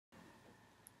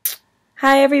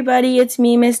Hi everybody, it's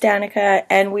me, Miss Danica,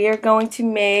 and we are going to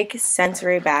make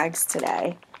sensory bags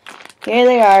today. Here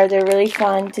they are. They're really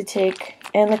fun to take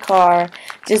in the car,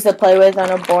 just to play with on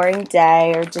a boring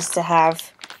day or just to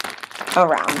have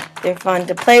around. They're fun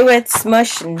to play with,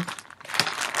 smush, and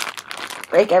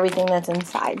break everything that's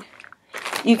inside.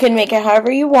 You can make it however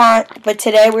you want, but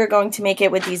today we're going to make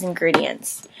it with these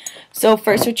ingredients. So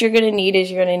first what you're going to need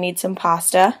is you're going to need some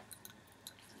pasta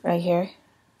right here.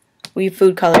 We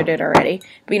food colored it already,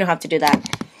 but you don't have to do that.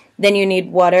 Then you need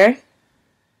water.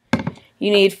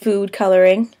 You need food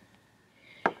coloring.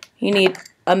 You need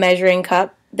a measuring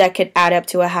cup that could add up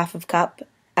to a half cup.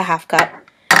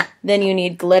 Then you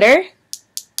need glitter.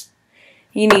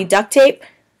 You need duct tape.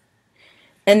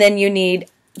 And then you need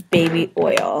baby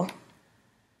oil.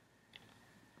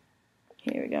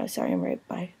 Here we go. Sorry, I'm right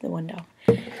by the window.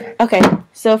 Okay,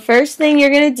 so first thing you're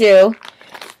going to do,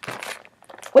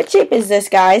 what shape is this,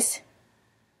 guys?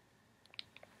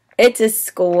 It's a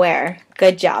square.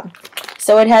 Good job.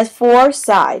 So it has 4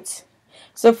 sides.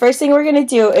 So first thing we're going to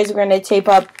do is we're going to tape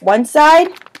up 1 side,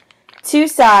 2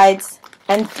 sides,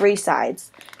 and 3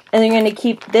 sides. And you're going to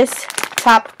keep this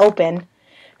top open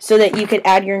so that you could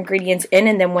add your ingredients in,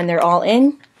 and then when they're all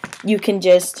in, you can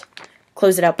just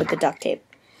close it up with the duct tape.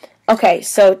 Okay,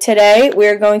 so today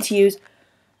we're going to use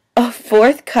a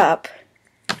 1/4 cup,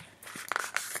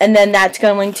 and then that's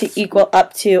going to equal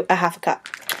up to a half a cup.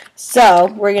 So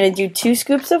we're going to do 2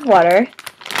 scoops of water.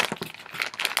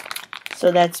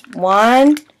 So that's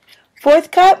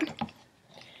 1/4 cup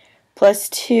plus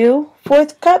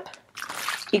 2/4 cup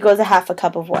equals a half a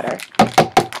cup of water.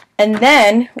 And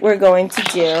then we're going to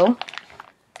do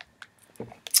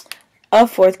a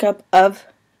 2/4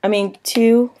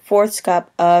 cup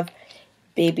of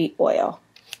baby oil,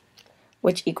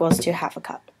 which equals to half a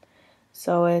cup.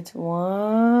 So it's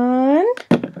 1,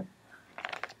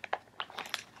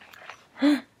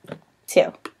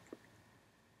 2.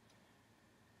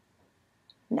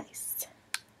 Nice.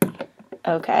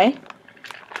 Okay.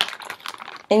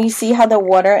 And you see how the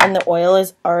water and the oil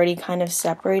is already kind of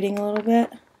separating a little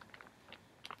bit?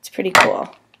 It's pretty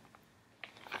cool.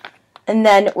 And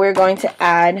then we're going to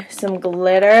add some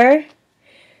glitter.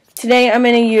 Today I'm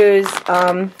going to use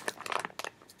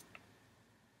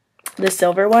the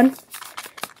silver one.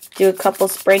 Do a couple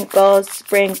sprinkles,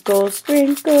 sprinkle,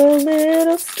 sprinkle,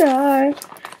 little star.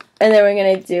 And then we're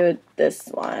going to do this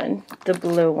one, the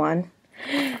blue one.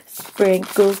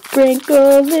 Sprinkle,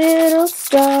 sprinkle, little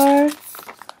star.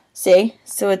 See?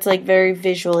 So it's like very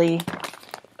visually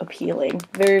appealing,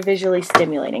 very visually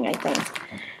stimulating, I think.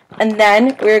 And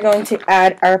then we're going to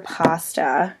add our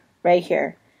pasta right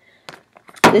here.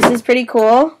 This is pretty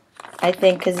cool, I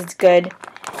think, because it's good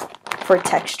for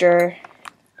texture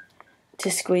to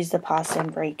squeeze the pasta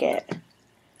and break it.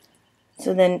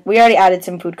 So then we already added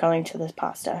some food coloring to this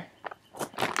pasta.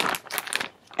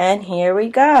 And here we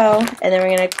go. And then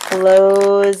we're going to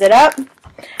close it up.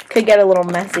 Could get a little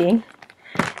messy.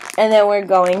 And then we're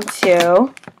going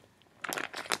to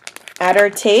add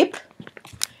our tape.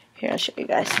 Here, I'll show you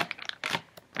guys.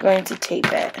 I'm going to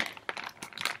tape it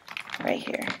right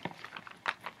here.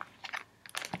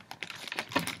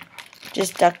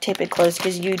 Just duct tape it closed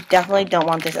because you definitely don't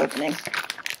want this opening.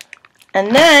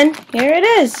 And then, here it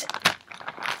is.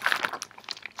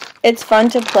 It's fun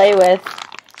to play with,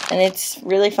 and it's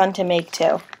really fun to make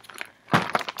too.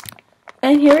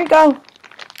 And here we go.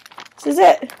 This is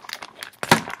it.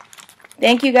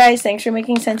 Thank you guys. Thanks for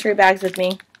making sensory bags with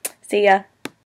me. See ya.